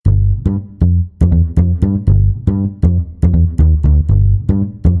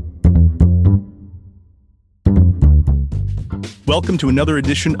Welcome to another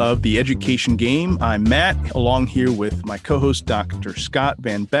edition of The Education Game. I'm Matt, along here with my co-host, Dr. Scott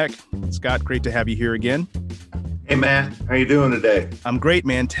Van Beck. Scott, great to have you here again. Hey, Matt. How you doing today? I'm great,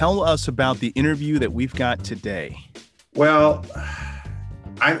 man. Tell us about the interview that we've got today. Well,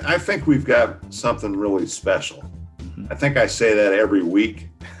 I think we've got something really special. Mm-hmm. I think I say that every week,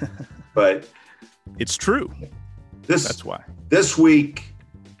 but it's true. That's why. This week,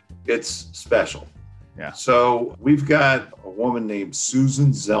 it's special. Yeah. So we've got a woman named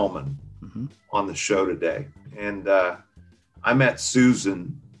Susan Zelman on the show today. And I met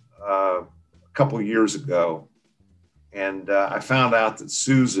Susan a couple of years ago. And I found out that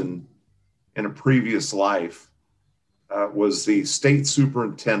Susan, in a previous life, was the State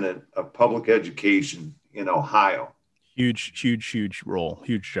Superintendent of Public Education in Ohio. Huge role,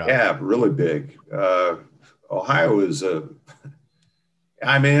 huge job. Yeah, really big. Ohio is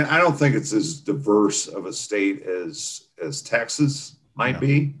I don't think it's as diverse of a state as Texas might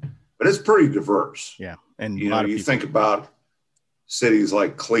be, but it's pretty diverse. Yeah. And you think about cities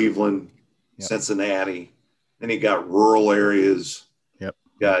like Cleveland, Cincinnati, then you got rural areas. Yep.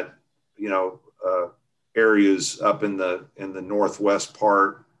 Got, areas up in the northwest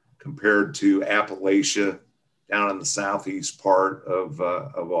part compared to Appalachia down in the southeast part of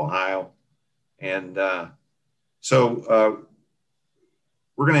Ohio. And so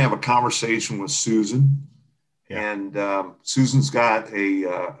we're going to have a conversation with Susan. Yeah. And Susan's got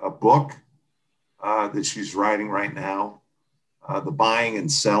a book that she's writing right now, The Buying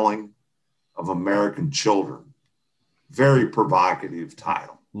and Selling of American Children. Very provocative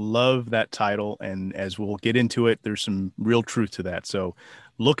title. Love that title. And as we'll get into it, there's some real truth to that. So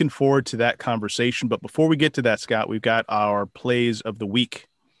looking forward to that conversation. But before we get to that, Scott, we've got our plays of the week.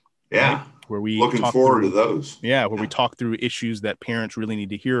 Yeah. Right? Where we looking forward to those. Yeah. Where we talk through issues that parents really need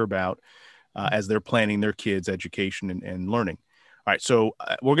to hear about as they're planning their kids' education and learning. All right. So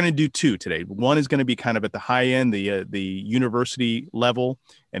we're going to do two today. One is going to be kind of at the high end, the university level,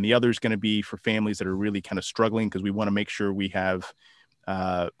 and the other is going to be for families that are really kind of struggling, because we want to make sure we have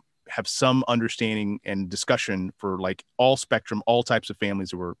some understanding and discussion for like all spectrum, all types of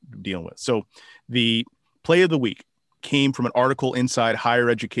families that we're dealing with. So the play of the week came from an article inside Higher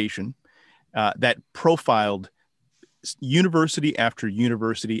Education that profiled university after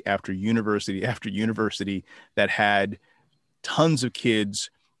university after university after university that had tons of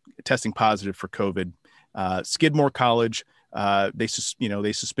kids testing positive for COVID. Skidmore College, they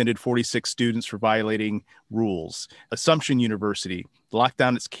suspended 46 students for violating rules. Assumption University locked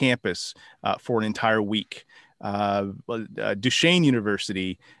down its campus for an entire week. Duquesne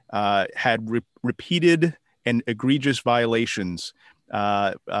University had repeated and egregious violations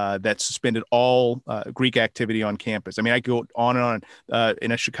that suspended all Greek activity on campus. I mean, I go on and on.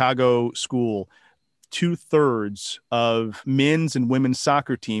 In a Chicago school, 2/3 of men's and women's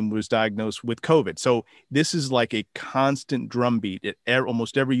soccer team was diagnosed with COVID. So this is like a constant drumbeat at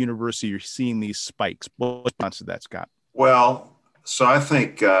almost every university. You're seeing these spikes. What response to that, Scott? Well, so I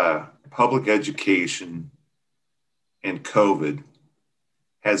think public education and COVID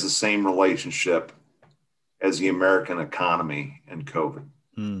has the same relationship as the American economy and COVID.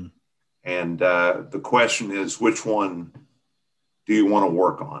 And the question is, which one do you want to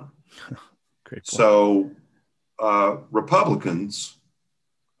work on? So Republicans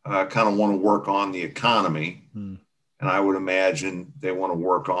kind of want to work on the economy, and I would imagine they want to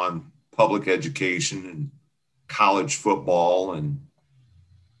work on public education and college football and,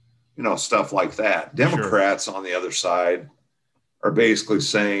 stuff like that. Democrats on the other side are basically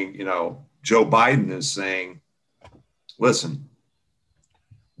saying, Joe Biden is saying, listen,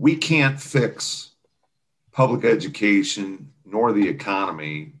 we can't fix public education nor the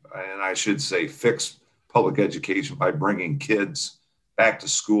economy, and I should say fix public education by bringing kids back to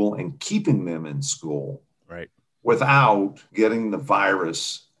school and keeping them in school, right, without getting the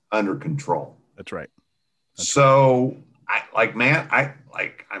virus under control. That's right.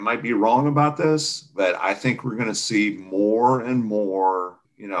 I might be wrong about this, but I think we're going to see more and more,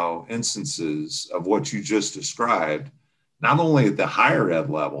 instances of what you just described, not only at the higher ed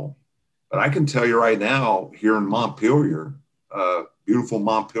level, but I can tell you right now here in Montpelier, beautiful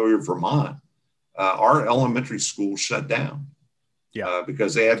Montpelier, Vermont, our elementary school shut down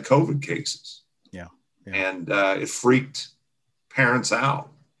because they had COVID cases. Yeah. And it freaked parents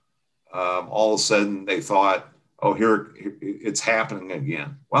out. All of a sudden they thought, oh, here it's happening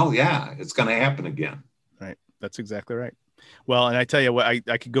again. Well, yeah, it's going to happen again. Right. That's exactly right. Well, and I tell you what,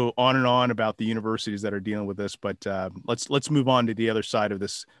 I could go on and on about the universities that are dealing with this, but let's move on to the other side of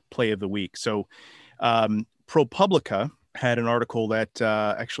this play of the week. So ProPublica had an article that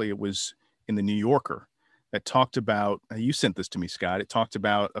actually it was in the New Yorker that talked about, you sent this to me, Scott. It talked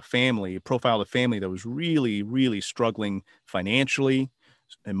about a family, profiled a family that was really, really struggling financially,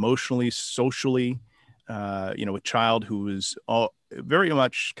 emotionally, socially. A child who was very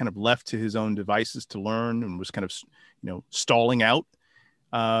much kind of left to his own devices to learn and was kind of, stalling out.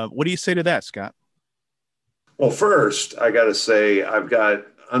 What do you say to that, Scott? Well, first, I got to say, I've got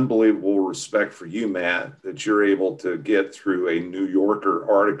unbelievable respect for you, Matt, that you're able to get through a New Yorker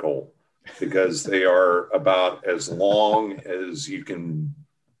article because they are about as long as you can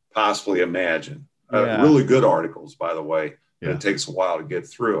possibly imagine. Yeah. Really good articles, by the way, but Yeah. it takes a while to get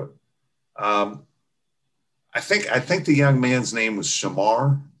through it. I think the young man's name was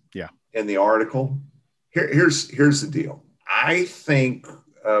Shamar. Yeah. In the article. Here's the deal. I think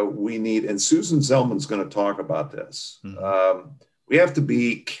we need, and Susan Zelman's going to talk about this. Mm-hmm. We have to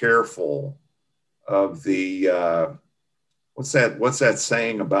be careful of the what's that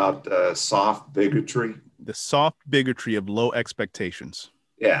saying about soft bigotry? The soft bigotry of low expectations.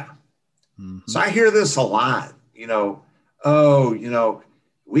 Yeah. Mm-hmm. So I hear this a lot.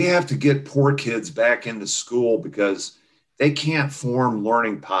 We have to get poor kids back into school because they can't form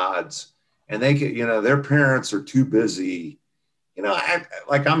learning pods, and they get, their parents are too busy.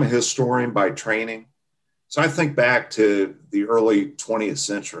 I'm a historian by training, so I think back to the early 20th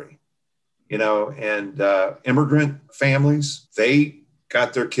century, and immigrant families, they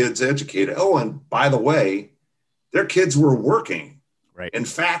got their kids educated. Oh, and by the way, their kids were working right in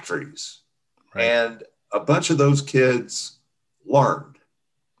factories, right. And a bunch of those kids learned,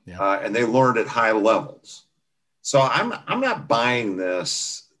 and they learned at high levels. So I'm not buying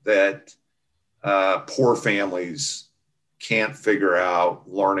this that poor families can't figure out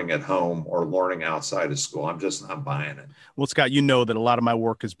learning at home or learning outside of school. I'm just not buying it. Well, Scott, you know that a lot of my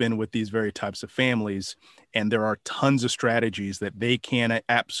work has been with these very types of families, and there are tons of strategies that they can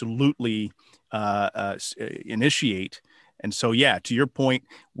absolutely initiate. And so, yeah, to your point,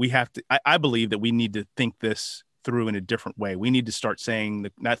 we have to, I believe that we need to think this through in a different way. We need to start saying,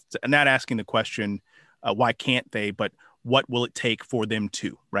 not asking the question, why can't they, but what will it take for them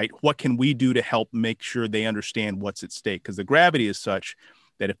to, right? What can we do to help make sure they understand what's at stake? Because the gravity is such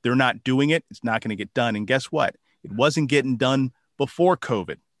that if they're not doing it, it's not going to get done. And guess what? It wasn't getting done before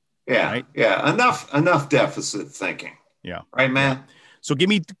COVID. Yeah. Right? Yeah. Enough deficit thinking. Yeah. Right, man? Yeah. So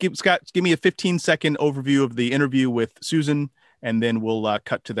Scott, give me a 15-second overview of the interview with Susan, and then we'll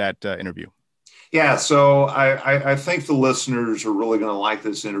cut to that interview. Yeah, so I think the listeners are really going to like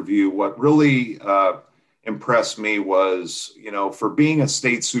this interview. What really impressed me was, for being a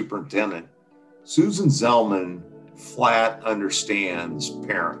state superintendent, Susan Zelman flat understands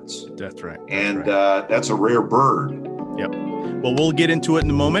parents. That's right. And that's a rare bird. Yep. Well, we'll get into it in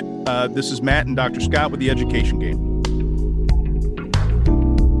a moment. This is Matt and Dr. Scott with the Education Game.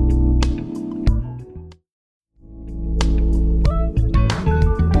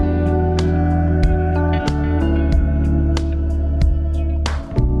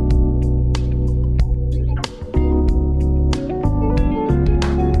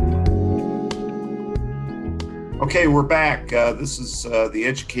 Okay, we're back. This is the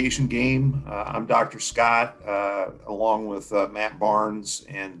Education Game. I'm Dr. Scott, along with Matt Barnes,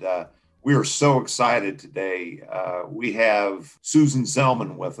 and we are so excited today. We have Susan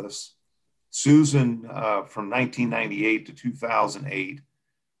Zelman with us. Susan, from 1998 to 2008,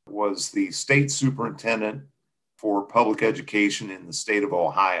 was the state superintendent for public education in the state of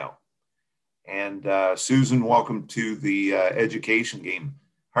Ohio. And Susan, welcome to the Education Game.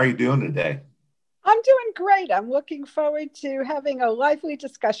 How are you doing today? I'm doing great. I'm looking forward to having a lively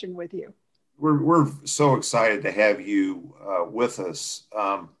discussion with you. We're so excited to have you with us.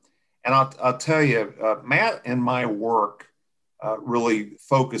 And I'll tell you, Matt and my work really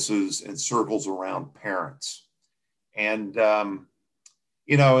focuses and circles around parents. And,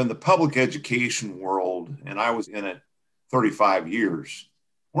 in the public education world, and I was in it 35 years,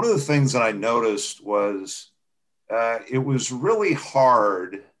 one of the things that I noticed was it was really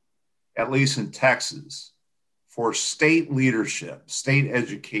hard, at least in Texas, for state leadership, state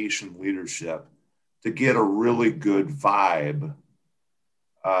education leadership, to get a really good vibe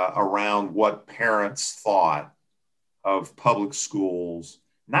around what parents thought of public schools,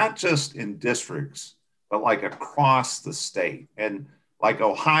 not just in districts, but like across the state. And like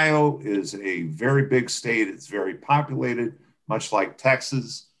Ohio is a very big state, it's very populated, much like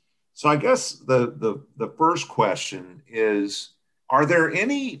Texas. So I guess the first question is, are there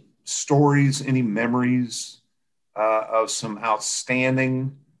any stories, any memories of some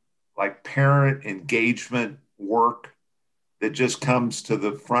outstanding like parent engagement work that just comes to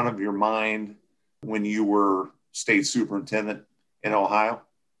the front of your mind when you were state superintendent in Ohio?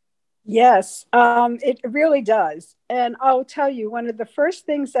 Yes, it really does. And I'll tell you, one of the first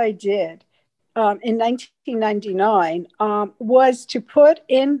things I did in 1999 was to put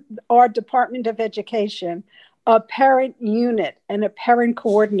in our Department of Education a parent unit and a parent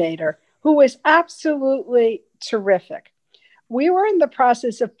coordinator who was absolutely terrific. We were in the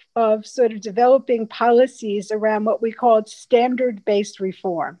process of sort of developing policies around what we called standard-based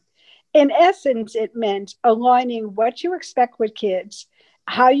reform. In essence, it meant aligning what you expect with kids,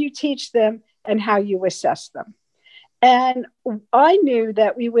 how you teach them, and how you assess them. And I knew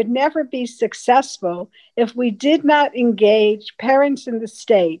that we would never be successful if we did not engage parents in the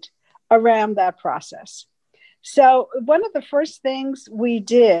state around that process. So, one of the first things we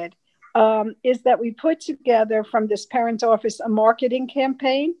did is that we put together from this parent office a marketing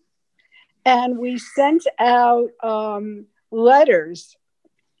campaign, and we sent out letters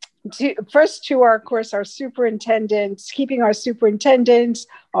first to our, of course, our superintendents, keeping our superintendents,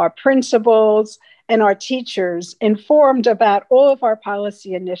 our principals, and our teachers informed about all of our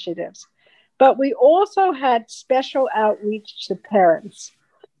policy initiatives. But we also had special outreach to parents.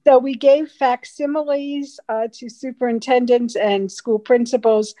 So we gave facsimiles to superintendents and school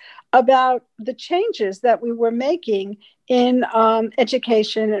principals about the changes that we were making in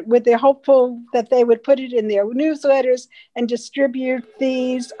education, with the hopeful that they would put it in their newsletters and distribute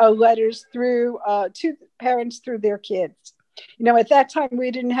these letters through to parents through their kids. You know, at that time, we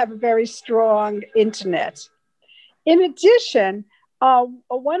didn't have a very strong internet. In addition,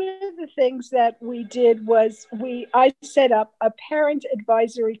 one of the things that we did was I set up a parent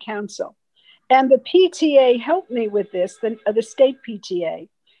advisory council, and the PTA helped me with this, the state PTA.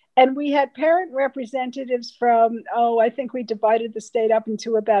 And we had parent representatives from, I think we divided the state up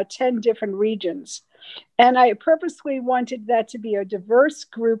into about 10 different regions. And I purposely wanted that to be a diverse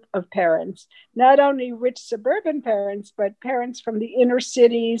group of parents, not only rich suburban parents, but parents from the inner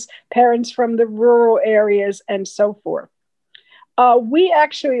cities, parents from the rural areas, and so forth. We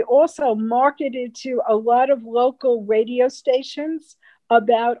actually also marketed to a lot of local radio stations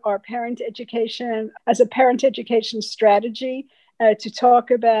about our parent education as a parent education strategy, to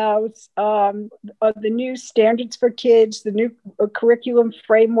talk about the new standards for kids, the new curriculum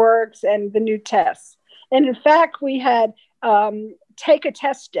frameworks, and the new tests. And in fact, we had take a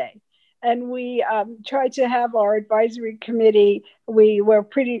test day. And we tried to have our advisory committee, we were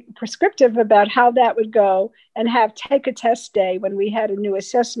pretty prescriptive about how that would go, and have take a test day when we had a new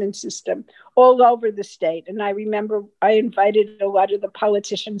assessment system all over the state. And I remember I invited a lot of the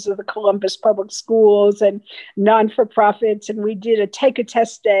politicians of the Columbus Public Schools and non-for-profits, and we did a take a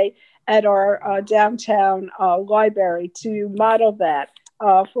test day at our downtown library to model that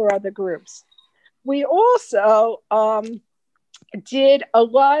for other groups. We also did a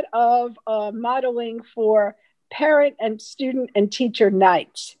lot of modeling for parent and student and teacher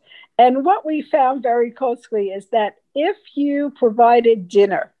nights. And what we found very closely is that if you provided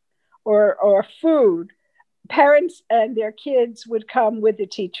dinner or food, parents and their kids would come with the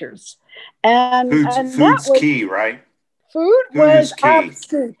teachers. And food's key, right? Food was key.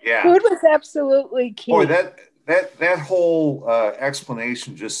 Yeah. Food was absolutely key. Boy, that whole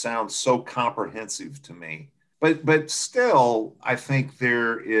explanation just sounds so comprehensive to me. But still, I think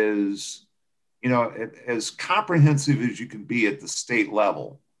there is, as comprehensive as you can be at the state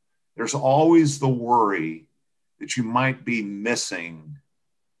level, there's always the worry that you might be missing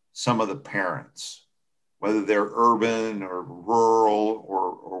some of the parents, whether they're urban or rural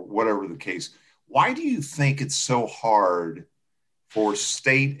or whatever the case. Why do you think it's so hard for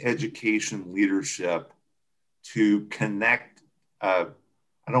state education leadership to connect, I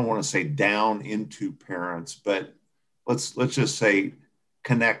don't want to say down into parents, but let's just say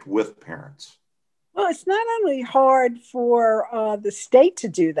connect with parents? Well, it's not only hard for the state to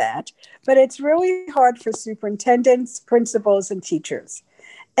do that, but it's really hard for superintendents, principals, and teachers.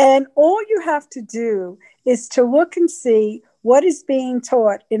 And all you have to do is to look and see what is being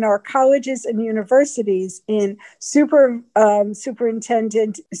taught in our colleges and universities in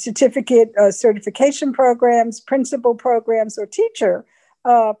superintendent certificate certification programs, principal programs, or teacher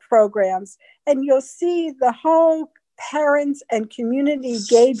programs, and you'll see the whole parents and community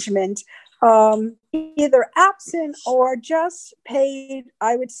engagement either absent or just paid,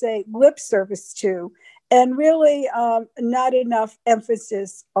 I would say, lip service to, and really not enough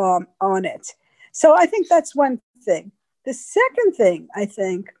emphasis on it. So I think that's one thing. The second thing, I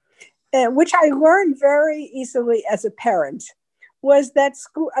think, which I learned very easily as a parent, was that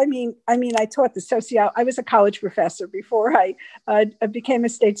school. I mean, I taught the sociology. I was a college professor before I became a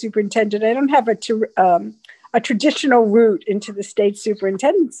state superintendent. I don't have a traditional route into the state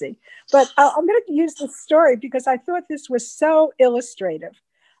superintendency, but I'm going to use this story because I thought this was so illustrative.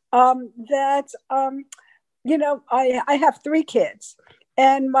 that, I have three kids.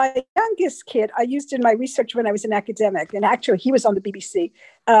 And my youngest kid, I used in my research when I was an academic, and actually he was on the BBC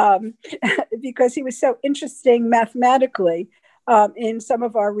because he was so interesting mathematically in some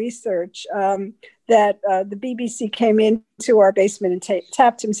of our research that the BBC came into our basement and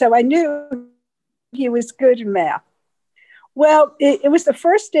tapped him. So I knew he was good in math. Well, it was the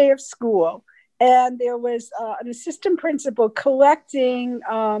first day of school, and there was an assistant principal collecting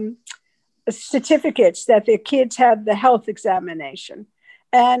certificates that their kids had the health examination.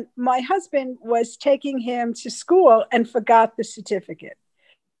 And my husband was taking him to school and forgot the certificate.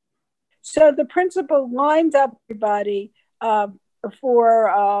 So the principal lined up everybody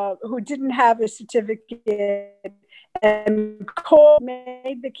for who didn't have a certificate and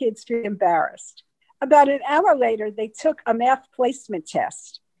made the kids feel embarrassed. About an hour later, they took a math placement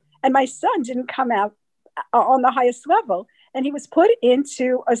test, and my son didn't come out on the highest level. And he was put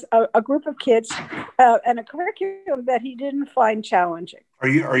into a group of kids and a curriculum that he didn't find challenging. Are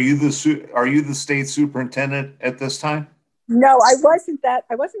you the state superintendent at this time? No, I wasn't that.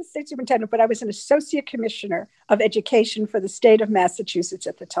 I wasn't a state superintendent, but I was an associate commissioner of education for the state of Massachusetts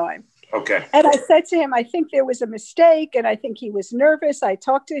at the time. Okay. And I said to him, I think there was a mistake, and I think he was nervous. I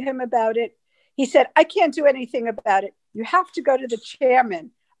talked to him about it. He said, I can't do anything about it. You have to go to the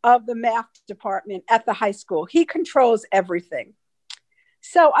chairman of the math department at the high school. He controls everything.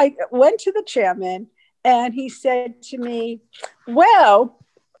 So I went to the chairman, and he said to me, well,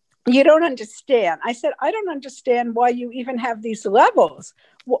 you don't understand. I said, I don't understand why you even have these levels.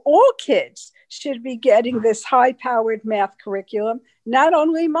 Well, all kids should be getting this high-powered math curriculum, not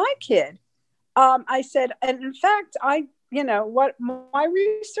only my kid. I said, and in fact, what my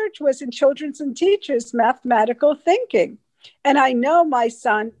research was in children's and teachers' mathematical thinking. And I know my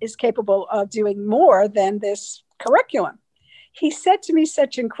son is capable of doing more than this curriculum. He said to me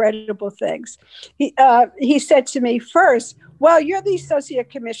such incredible things. He said to me first, well, you're the associate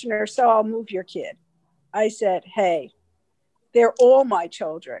commissioner, so I'll move your kid. I said, hey, they're all my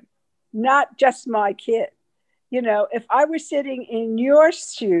children, not just my kid. If I were sitting in your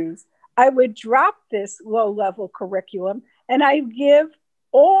shoes, I would drop this low-level curriculum and I give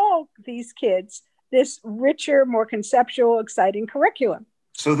all these kids this richer, more conceptual, exciting curriculum.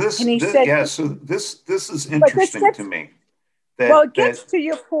 So this is interesting to me. It gets to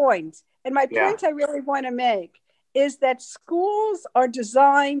your point. And my point I really want to make is that schools are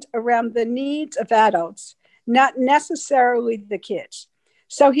designed around the needs of adults, not necessarily the kids.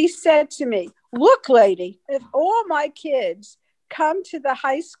 So he said to me, look, lady, if all my kids come to the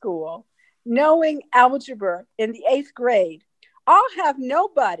high school knowing algebra in the 8th grade, I'll have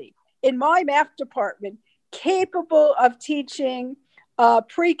nobody in my math department capable of teaching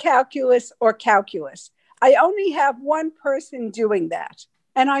pre-calculus or calculus. I only have one person doing that.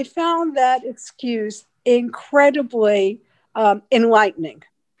 And I found that excuse incredibly enlightening.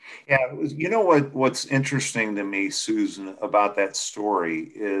 Yeah, what's interesting to me, Susan, about that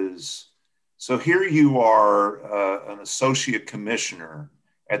story is, so here you are an associate commissioner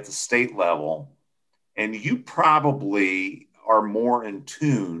at the state level, and you probably are more in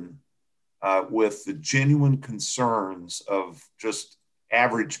tune with the genuine concerns of just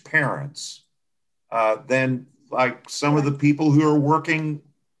average parents than like some of the people who are working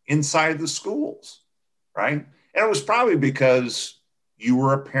inside the schools, right? And it was probably because you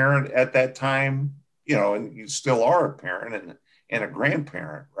were a parent at that time, and you still are a parent and a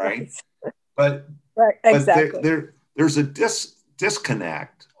grandparent, right? But exactly. There's a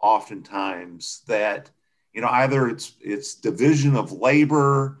disconnect oftentimes that, either it's division of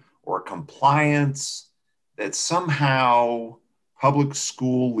labor or compliance, that somehow public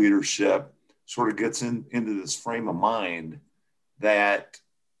school leadership sort of gets into this frame of mind that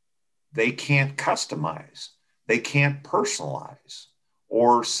they can't customize, they can't personalize,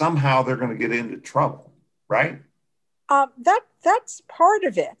 or somehow they're going to get into trouble, right? That's part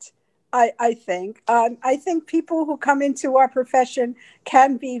of it. I think. I think people who come into our profession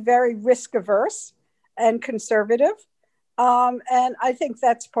can be very risk averse and conservative. And I think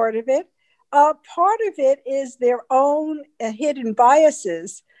that's part of it. Part of it is their own hidden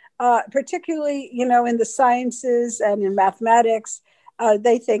biases, particularly, in the sciences and in mathematics.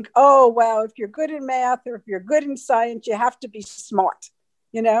 They think, oh, well, if you're good in math or if you're good in science, you have to be smart,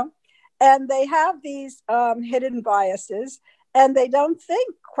 and they have these hidden biases, and they don't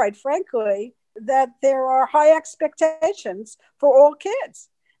think, quite frankly, that there are high expectations for all kids.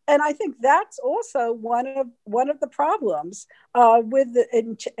 And I think that's also one of the problems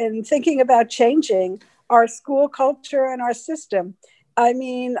in thinking about changing our school culture and our system. I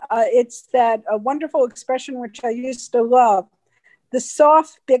mean, it's that a wonderful expression which I used to love, the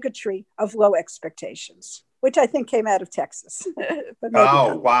soft bigotry of low expectations, which I think came out of Texas.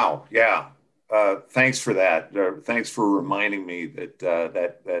 Oh, wow. Yeah. Thanks for that. Thanks for reminding me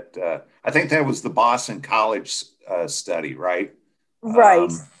that I think that was the Boston College study, right?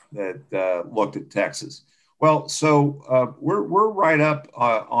 Right. That looked at Texas. Well, so we're right up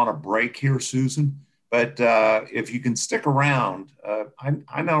on a break here, Susan. But if you can stick around,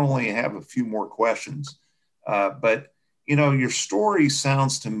 I not only have a few more questions, but your story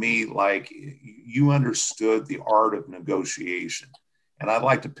sounds to me like you understood the art of negotiation, and I'd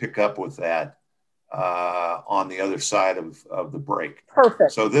like to pick up with that on the other side of the break.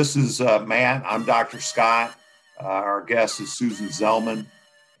 Perfect. So this is Matt. I'm Dr. Scott. Our guest is Susan Zelman,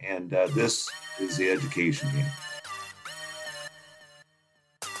 and this is the Education Game.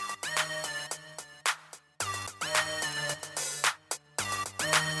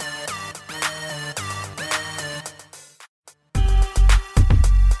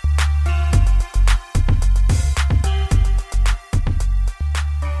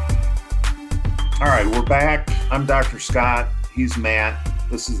 All right, we're back. I'm Dr. Scott. He's Matt.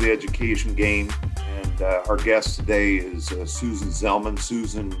 This is the Education Game. And our guest today is Susan Zelman.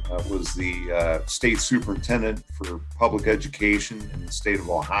 Susan was the State Superintendent for Public Education in the state of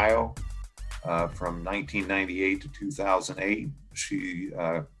Ohio from 1998 to 2008. She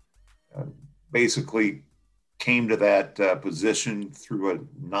basically came to that position through a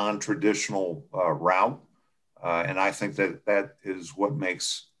non-traditional route. And I think that is what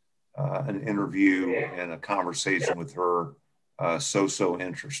makes an interview and a conversation with her so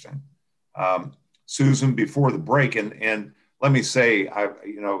interesting. Susan, before the break, and let me say,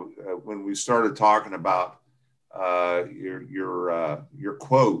 when we started talking about your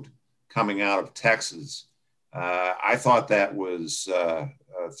quote coming out of Texas, I thought that was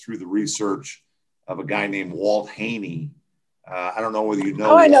through the research of a guy named Walt Haney. I don't know whether you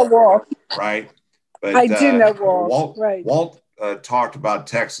know. Oh, I know Walt. Right? But I do know Walt. Right. Walt talked about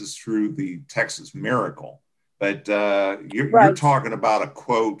Texas through the Texas Miracle, but you're talking about a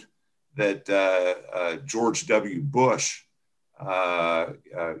quote that George W. Bush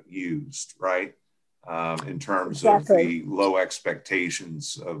used, right? In terms of the low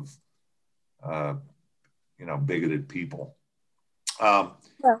expectations of, bigoted people.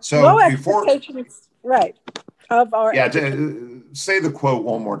 So low before, expectations, right, of our say the quote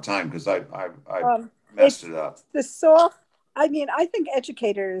one more time because I messed it up. The soft. I mean, I think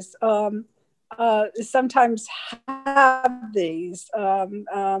educators sometimes have these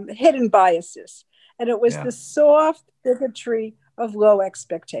hidden biases, and it was the soft bigotry of low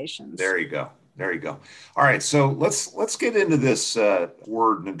expectations. There you go. All right, so let's get into this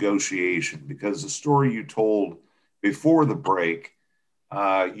word negotiation, because the story you told before the break,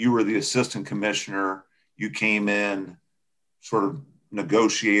 you were the assistant commissioner. You came in, sort of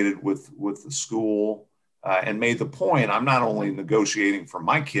negotiated with the school. And made the point, I'm not only negotiating for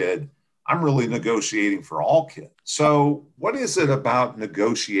my kid, I'm really negotiating for all kids. So what is it about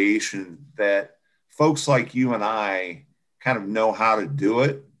negotiation that folks like you and I kind of know how to do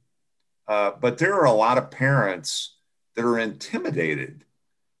it? But there are a lot of parents that are intimidated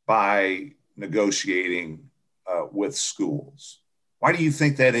by negotiating with schools. Why do you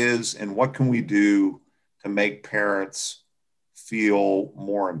think that is? And what can we do to make parents feel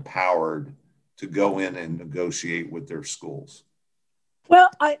more empowered to go in and negotiate with their schools?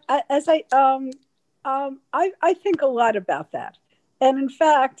 Well, I think a lot about that, and in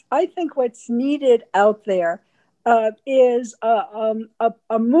fact, I think what's needed out there is a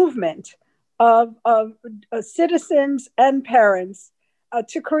movement of citizens and parents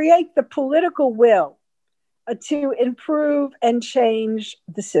to create the political will to improve and change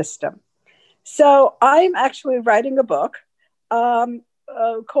the system. So I'm actually writing a book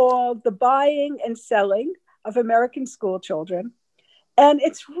called The Buying and Selling of American School Children. And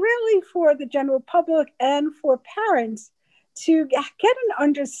it's really for the general public and for parents to get an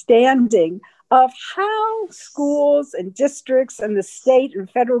understanding of how schools and districts and the state and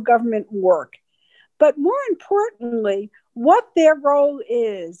federal government work. But more importantly, what their role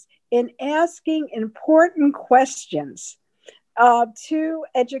is in asking important questions to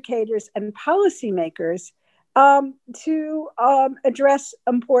educators and policymakers to address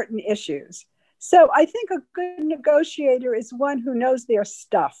important issues. So I think a good negotiator is one who knows their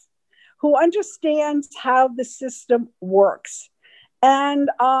stuff, who understands how the system works, and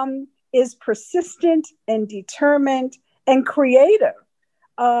is persistent and determined and creative,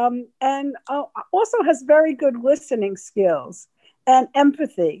 and also has very good listening skills and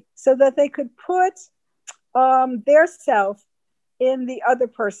empathy, so that they could put their self in the other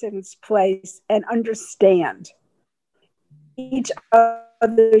person's place and understand. each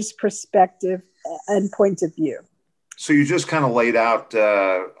other's perspective and point of view. So you just kind of laid out,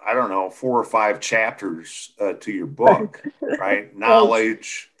 I don't know, 4 or 5 chapters to your book, right?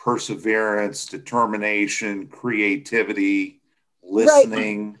 Knowledge, perseverance, determination, creativity,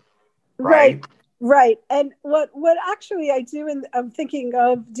 listening, right? Right. And what actually I'm thinking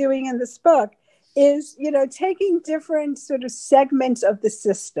of doing in this book is, taking different sort of segments of the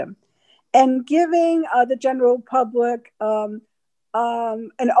system and giving the general public an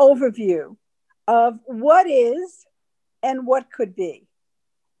overview of what is and what could be,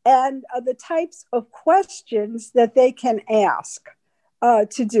 and the types of questions that they can ask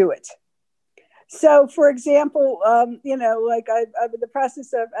to do it. So, for example, I'm in the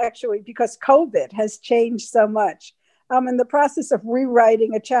process of, actually, because COVID has changed so much, I'm in the process of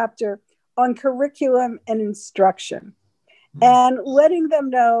rewriting a chapter on curriculum and instruction, and letting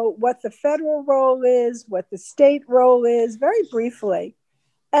them know what the federal role is, what the state role is, very briefly,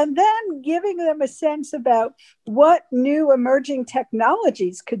 and then giving them a sense about what new emerging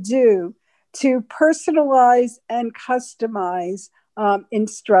technologies could do to personalize and customize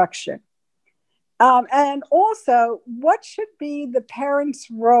instruction. And also, what should be the parents'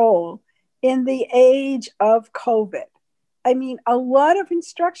 role in the age of COVID? I mean, a lot of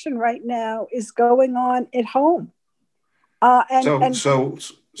instruction right now is going on at home.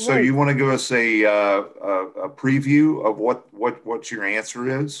 So you want to give us a preview of what your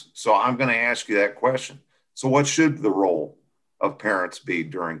answer is? So I'm going to ask you that question. So what should the role of parents be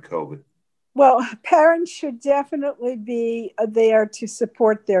during COVID? Well, parents should definitely be there to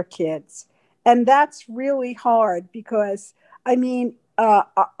support their kids. And that's really hard because, I mean,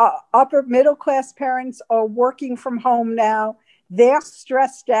 upper middle class parents are working from home now. They're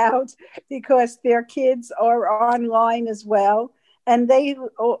stressed out because their kids are online as well. And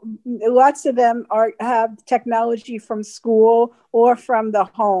lots of them have technology from school or from the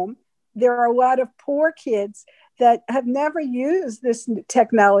home. There are a lot of poor kids that have never used this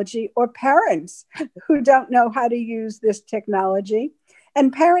technology, or parents who don't know how to use this technology.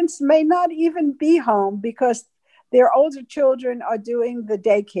 And parents may not even be home because their older children are doing the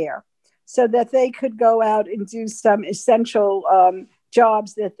daycare, so that they could go out and do some essential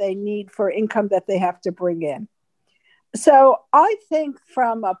jobs that they need for income that they have to bring in. So I think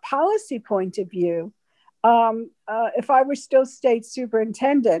from a policy point of view, if I were still state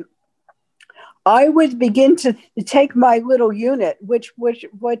superintendent, I would begin to take my little unit, which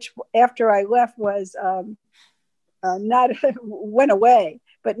after I left was not went away.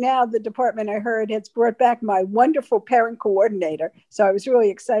 But now the department, I heard, has brought back my wonderful parent coordinator. So I was really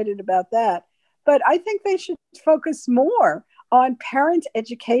excited about that. But I think they should focus more on parent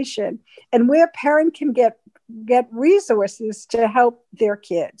education and where parent can get resources to help their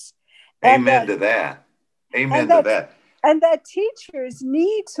kids. Amen to that. Amen to that. And that teachers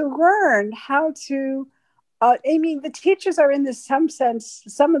need to learn how to, the teachers are in some sense,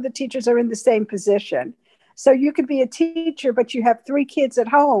 some of the teachers are in the same position. So you could be a teacher, but you have 3 kids at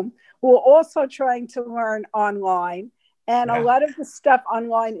home who are also trying to learn online. And a lot of the stuff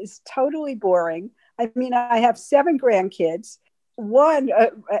online is totally boring. I mean, I have 7 grandkids. One,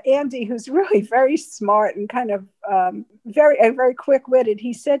 Andy, who's really very smart and kind of very quick-witted.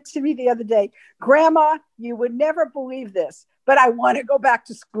 He said to me the other day, "Grandma, you would never believe this, but I want to go back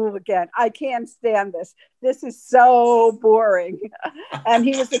to school again. I can't stand this. This is so boring." And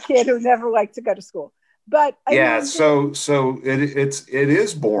he was a kid who never liked to go to school. But so it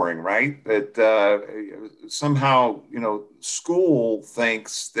is boring, right? That somehow, school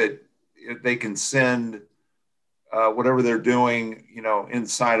thinks that they can send whatever they're doing,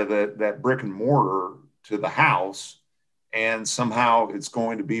 inside of that brick and mortar to the house, and somehow it's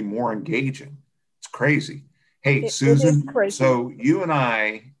going to be more engaging. It's crazy. Hey, Susan, so you and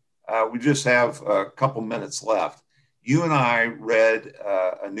I, we just have a couple minutes left. You and I read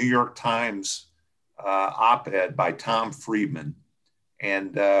a New York Times op-ed by Tom Friedman,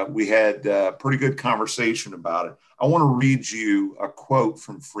 and we had a pretty good conversation about it. I want to read you a quote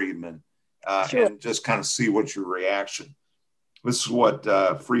from Friedman and just kind of see what's your reaction. This is what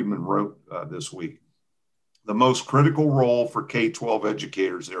Friedman wrote this week. "The most critical role for K-12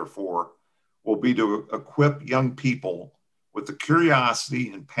 educators, therefore, will be to equip young people with the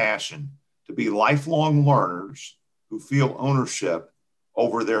curiosity and passion to be lifelong learners who feel ownership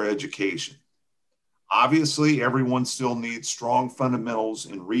over their education. Obviously, everyone still needs strong fundamentals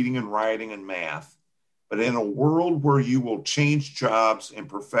in reading and writing and math, but in a world where you will change jobs and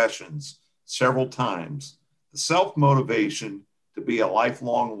professions several times, the self-motivation to be a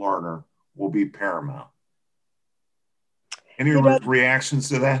lifelong learner will be paramount." Any reactions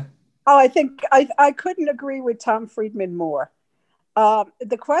to that? Oh, I think I couldn't agree with Tom Friedman more.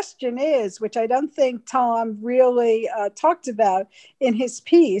 The question is, which I don't think Tom really talked about in his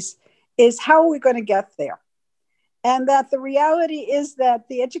piece, is how are we going to get there? And that the reality is that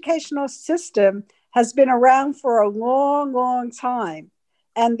the educational system has been around for a long, long time.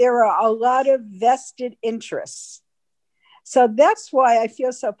 And there are a lot of vested interests. So that's why I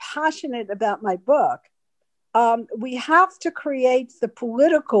feel so passionate about my book. We have to create the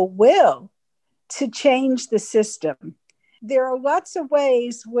political will to change the system. There are lots of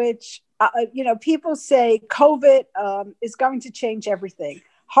ways which, people say COVID is going to change everything.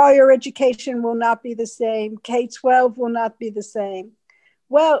 Higher education will not be the same. K-12 will not be the same.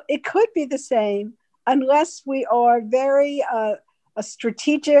 Well, it could be the same unless we are very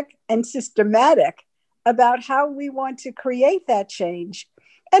strategic and systematic about how we want to create that change,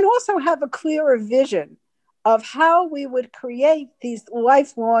 and also have a clearer vision of how we would create these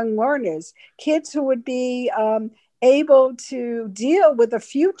lifelong learners, kids who would be able to deal with a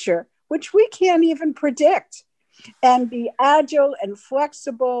future which we can't even predict, and be agile and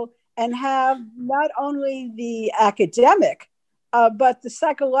flexible, and have not only the academic, but the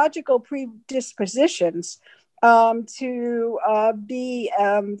psychological predispositions to be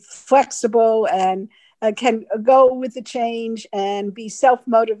flexible and can go with the change and be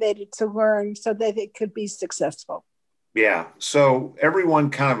self-motivated to learn so that it could be successful. Yeah. So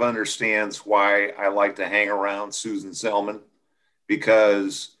everyone kind of understands why I like to hang around Susan Zelman,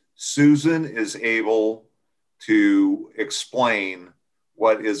 because Susan is able to explain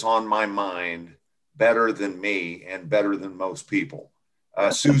what is on my mind better than me and better than most people.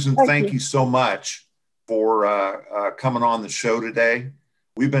 Susan, thank you so much for coming on the show today.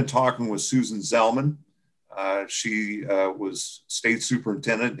 We've been talking with Susan Zelman. She was state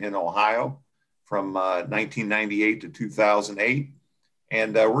superintendent in Ohio from 1998 to 2008.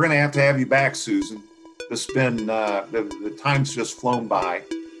 And we're going to have you back, Susan. This has been, the time's just flown by.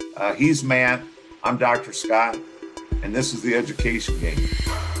 He's Matt, I'm Dr. Scott, and this is The Education Game.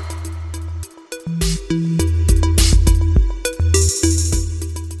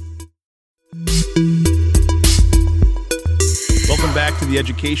 Welcome back to The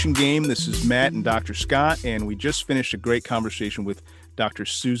Education Game. This is Matt and Dr. Scott, and we just finished a great conversation with Dr.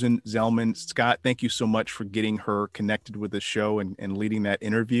 Susan Zelman. Scott, thank you so much for getting her connected with the show and leading that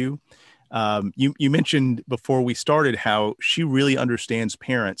interview. You mentioned before we started how she really understands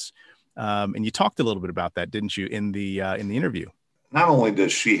parents, and you talked a little bit about that, didn't you, in the interview? Not only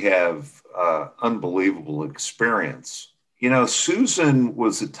does she have unbelievable experience, Susan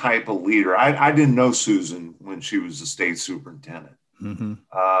was the type of leader. I didn't know Susan when she was a state superintendent,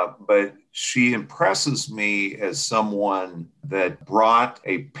 but she impresses me as someone that brought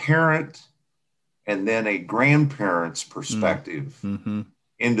a parent and then a grandparent's perspective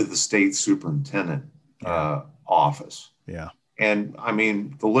into the state superintendent office. Yeah. And I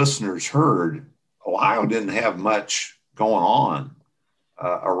mean, the listeners heard Ohio didn't have much going on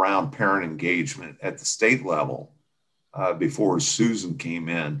around parent engagement at the state level before Susan came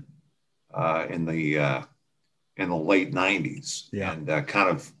in the late 90s, and kind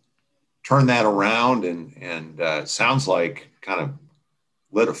of turned that around, and sounds like kind of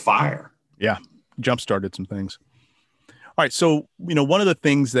lit a fire. Yeah, jump-started some things. All right, so one of the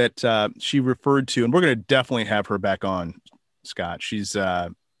things that she referred to, and we're going to definitely have her back on, Scott. She's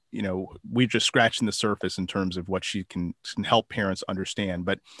we're just scratching the surface in terms of what she can help parents understand.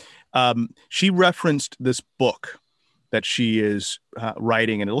 But she referenced this book that she is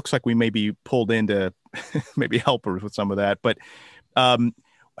writing, and it looks like we may be pulled in to maybe help her with some of that. But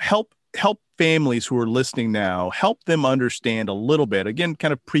help families who are listening now, help them understand a little bit, again,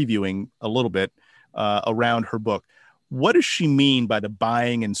 kind of previewing a little bit around her book. What does she mean by the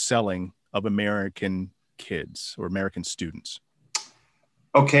buying and selling of American kids or American students?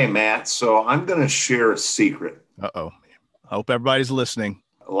 Okay, Matt. So I'm going to share a secret. Uh-oh. I hope everybody's listening.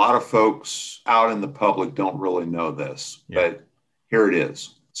 A lot of folks out in the public don't really know this, but here it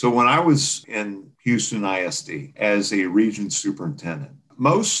is. So when I was in Houston ISD as a region superintendent,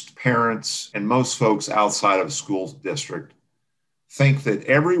 most parents and most folks outside of a school district think that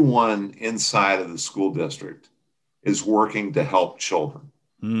everyone inside of the school district is working to help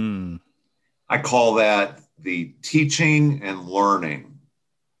children. I call that the teaching and learning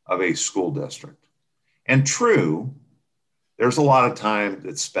of a school district. And true, there's a lot of time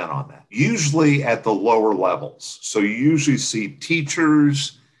that's spent on that, usually at the lower levels. So you usually see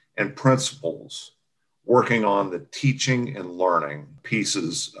teachers and principals working on the teaching and learning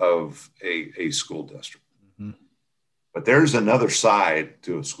pieces of a school district. But there's another side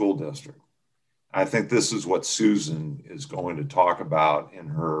to a school district, I think this is what Susan is going to talk about in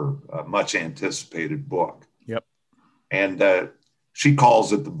her much anticipated book. Yep. And she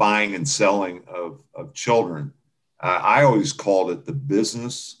calls it the buying and selling of children. I always called it the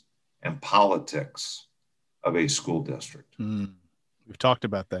business and politics of a school district. We've talked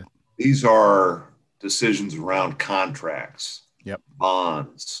about that. These are decisions around contracts, yep,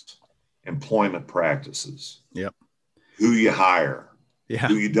 bonds, employment practices, yep, who you hire, yeah,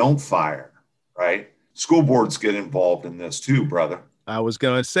 who you don't fire, right? School boards get involved in this too, brother. I was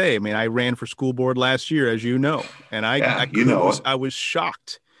going to say, I mean, I ran for school board last year, as you know, and I was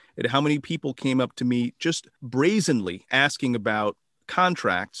shocked at how many people came up to me just brazenly asking about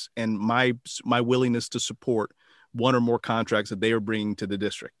contracts and my willingness to support one or more contracts that they were bringing to the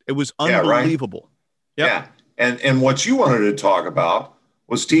district. It was unbelievable. Yeah, right? Yep. And what you wanted to talk about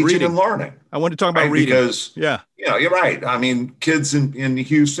was teaching reading. And learning. I wanted to talk about reading. Because, you're right. I mean, kids in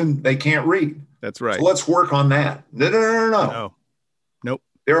Houston, they can't read. That's right. So let's work on that. No. Nope.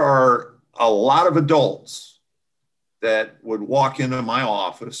 There are a lot of adults that would walk into my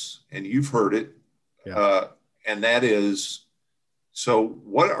office, and you've heard it, and that is, so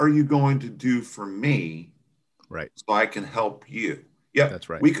what are you going to do for me, right? So I can help you. Yeah, that's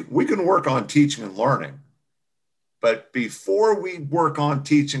right. We can work on teaching and learning, but before we work on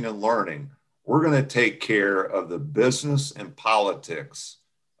teaching and learning, we're going to take care of the business and politics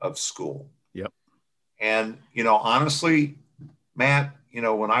of school. Yep. And honestly, Matt,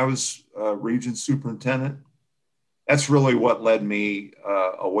 when I was region superintendent, that's really what led me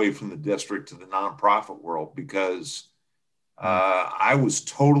away from the district to the nonprofit world, because I was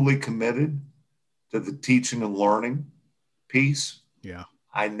totally committed to the teaching and learning piece. Yeah.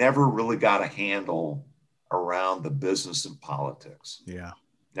 I never really got a handle around the business and politics. Yeah.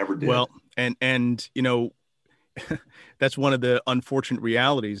 Never did. Well, and that's one of the unfortunate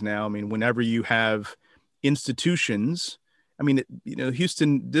realities now. I mean, whenever you have institutions, I mean,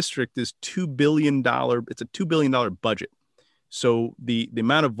 Houston district is $2 billion. It's a $2 billion budget. So the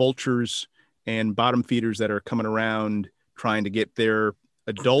amount of vultures and bottom feeders that are coming around trying to get their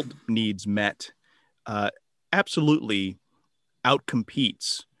adult needs met absolutely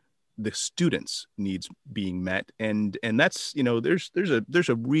outcompetes the students' needs being met. And that's, there's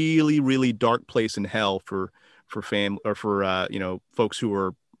a really, really dark place in hell for family or for, folks who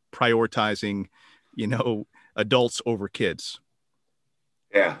are prioritizing, adults over kids.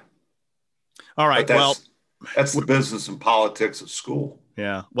 Yeah. All right. That's the business and politics of school.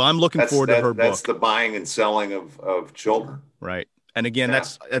 Yeah. Well, I'm looking forward to her book. That's the buying and selling of children. Right. And again,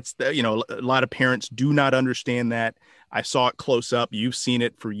 that's a lot of parents do not understand that. I saw it close up. You've seen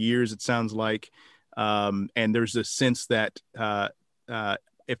it for years, it sounds like. And there's a sense that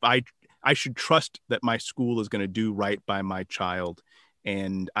if I should trust that my school is going to do right by my child.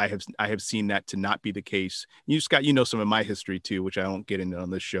 And I have seen that to not be the case. Scott, some of my history too, which I won't get into on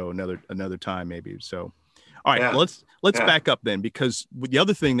this show another time maybe. So, all right, let's back up then, because the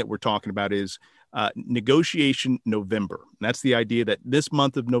other thing that we're talking about is negotiation November. And that's the idea that this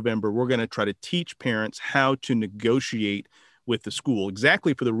month of November, we're going to try to teach parents how to negotiate with the school,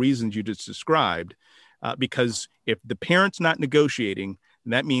 exactly for the reasons you just described. Because if the parent's not negotiating,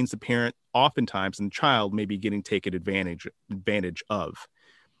 that means the parent oftentimes and the child may be getting taken advantage of.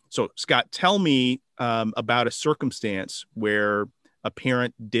 So, Scott, tell me about a circumstance where a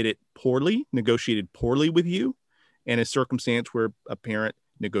parent did it poorly, negotiated poorly with you, and a circumstance where a parent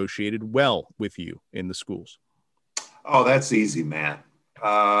negotiated well with you in the schools. Oh, that's easy, Matt.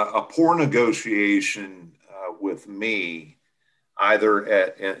 A poor negotiation with me, either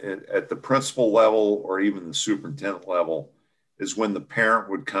at the principal level or even the superintendent level, is when the parent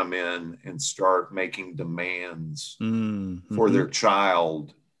would come in and start making demands for their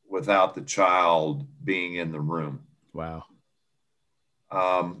child without the child being in the room. Wow.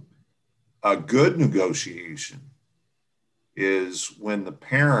 A good negotiation is when the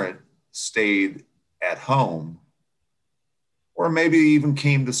parent stayed at home or maybe even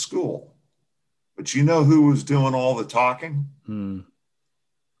came to school. But who was doing all the talking? The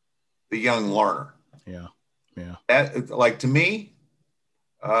young learner. Yeah. Yeah. That, to me,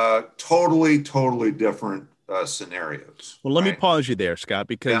 totally different scenarios. Well, let me pause you there, Scott,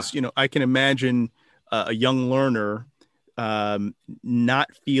 because, I can imagine a young learner not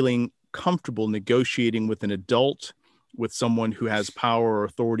feeling comfortable negotiating with an adult, with someone who has power or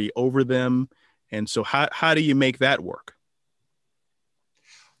authority over them. And so how do you make that work?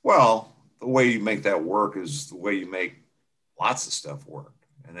 Well, the way you make that work is the way you make lots of stuff work.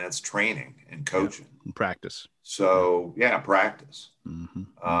 And that's training and coaching and practice. So practice. And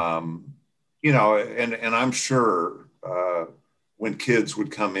I'm sure when kids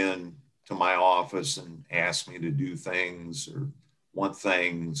would come in to my office and ask me to do things or want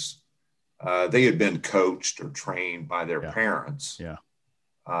things, they had been coached or trained by their parents. Yeah.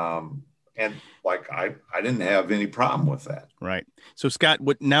 And like, I didn't have any problem with that. Right. So Scott,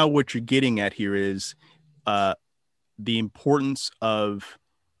 what you're getting at here is the importance of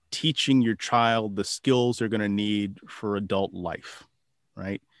teaching your child the skills they're going to need for adult life.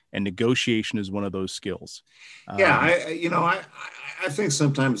 Right. And negotiation is one of those skills. Yeah. I think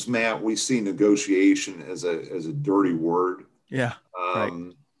sometimes, Matt, we see negotiation as a dirty word. Yeah.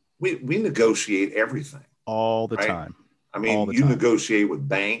 Right. We negotiate everything all the time. I mean, you negotiate with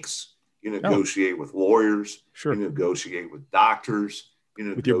banks, you negotiate with lawyers, sure. You negotiate with doctors, you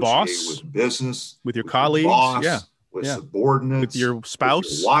negotiate with your boss, with business, with your colleagues, your boss, with subordinates, with your spouse,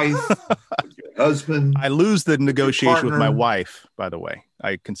 with your wife, with your husband. I lose the negotiation with my wife, by the way.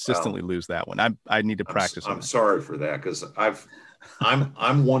 I consistently lose that one. I need to practice. I'm sorry for that, because I'm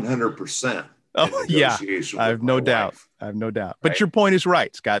 100%. Oh yeah, I have no doubt. But your point is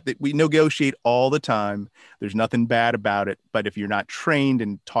right, Scott, that we negotiate all the time. There's nothing bad about it. But if you're not trained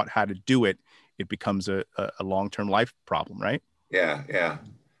and taught how to do it, it becomes a long-term life problem, right? Yeah.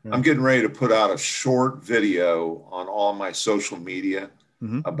 I'm getting ready to put out a short video on all my social media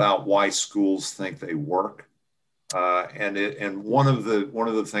about why schools think they work. And one of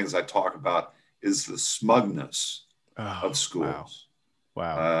the things I talk about is the smugness of schools.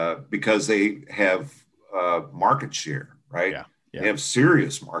 Wow. Because they have market share, right? Yeah. They have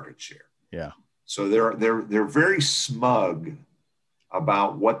serious market share. Yeah. So they're very smug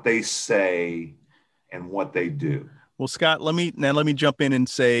about what they say and what they do. Well, Scott, let me jump in and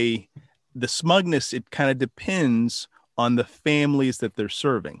say the smugness, it kind of depends on the families that they're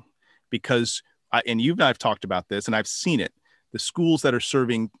serving, because and you and I've talked about this and I've seen it. The schools that are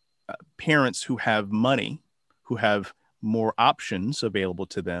serving parents who have money, who have more options available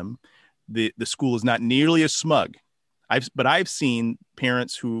to them, the school is not nearly as smug. But I've seen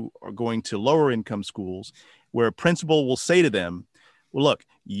parents who are going to lower income schools where a principal will say to them, well, look,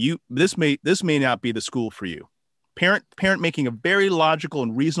 this may not be the school for you. Parent making a very logical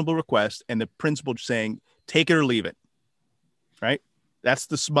and reasonable request, and the principal saying, take it or leave it. Right? That's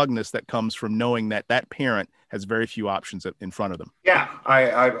the smugness that comes from knowing that parent has very few options in front of them. Yeah,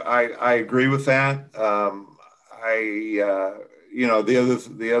 I agree with that.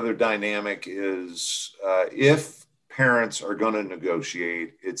 The other dynamic is if parents are going to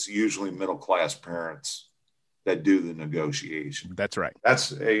negotiate, it's usually middle-class parents that do the negotiation. That's right.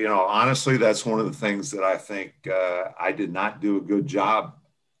 That's, honestly, that's one of the things that I think I did not do a good job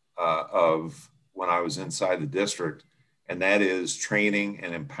of when I was inside the district, and that is training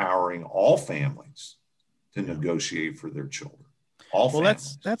and empowering all families to negotiate for their children. All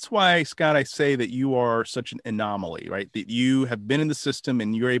families. That's why, Scott, I say that you are such an anomaly, right? That you have been in the system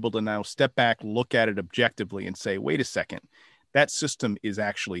and you're able to now step back, look at it objectively and say, wait a second, that system is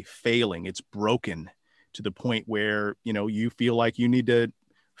actually failing. It's broken to the point where, you feel like you need to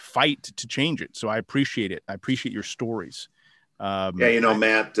fight to change it. So I appreciate it. I appreciate your stories.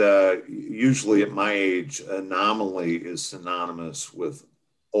 Matt, usually at my age, anomaly is synonymous with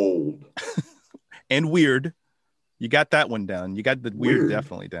old. And weird. You got that one down. You got the weird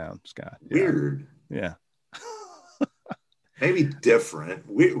definitely down, Scott. Yeah. Weird. Yeah. Maybe different.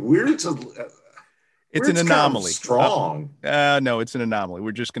 Weird's it's an anomaly. Kind of strong. No, it's an anomaly.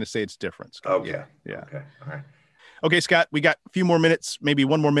 We're just going to say it's different, Scott. Okay. Yeah. Okay. All right. Okay, Scott, we got a few more minutes, maybe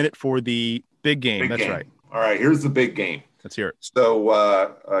one more minute for the big game. That's right. All right. Here's the big game. Let's hear it.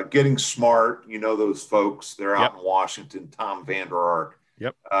 So Getting Smart, those folks, they're out in Washington, Tom Vander Ark.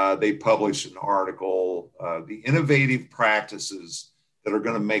 Yep. They published an article, the innovative practices that are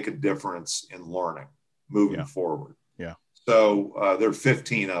going to make a difference in learning moving forward. Yeah. So there are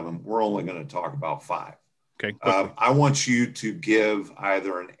 15 of them. We're only going to talk about 5. Okay. I want you to give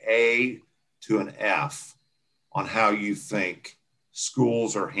either an A to an F on how you think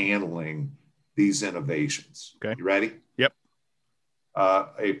schools are handling these innovations. Okay. You ready? Yep.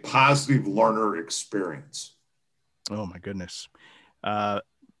 A positive learner experience. Oh my goodness.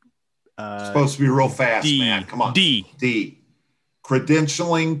 Supposed to be real fast, D, man. Come on. D.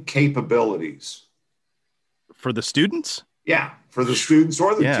 Credentialing capabilities. For the students? Yeah, for the students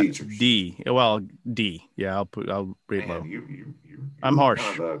or the teachers. D. Well, D. Yeah, I'll rate low. I'm harsh.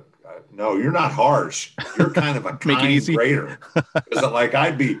 No, you're not harsh. You're kind of a kind grader. Is it like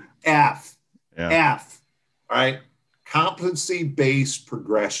I'd be F? Yeah. F. All right. Competency-based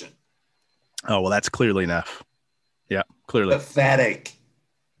progression. Oh, well, that's clearly an F. Yeah, clearly. Pathetic.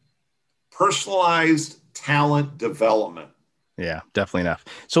 Personalized talent development. Yeah, definitely enough.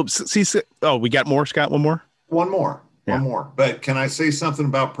 So, we got more, Scott? One more? One more. One more. But can I say something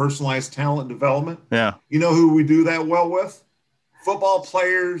about personalized talent development? Yeah. You know who we do that well with? Football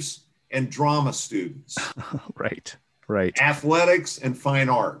players and drama students. Right. Athletics and fine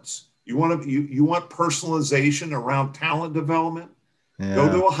arts. You want personalization around talent development? Yeah.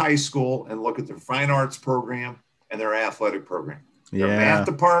 Go to a high school and look at their fine arts program and their athletic program. Their math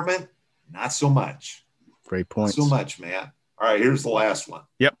department, not so much. Great point. Not so much, Matt. All right, here's the last one.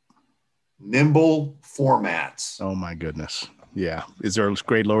 Yep. Nimble formats. Oh my goodness. Yeah. Is there a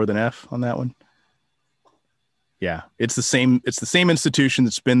grade lower than F on that one? Yeah. It's the same institution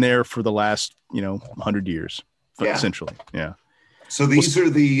that's been there for the last, 100 years, essentially. Yeah. So these are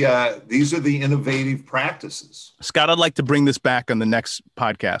the innovative practices. Scott, I'd like to bring this back on the next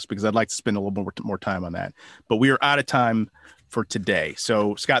podcast because I'd like to spend a little more time on that. But we are out of time for today.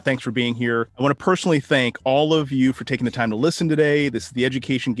 So Scott, thanks for being here. I want to personally thank all of you for taking the time to listen today. This is The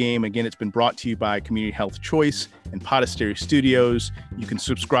Education Game. Again, it's been brought to you by Community Health Choice and Podastery Studios. You can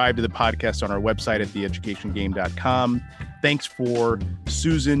subscribe to the podcast on our website at theeducationgame.com. Thanks for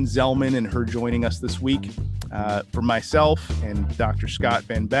Susan Zelman and her joining us this week. For myself and Dr. Scott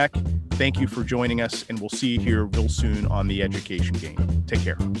Van Beck, thank you for joining us, and we'll see you here real soon on The Education Game. Take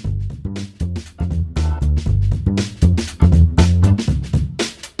care.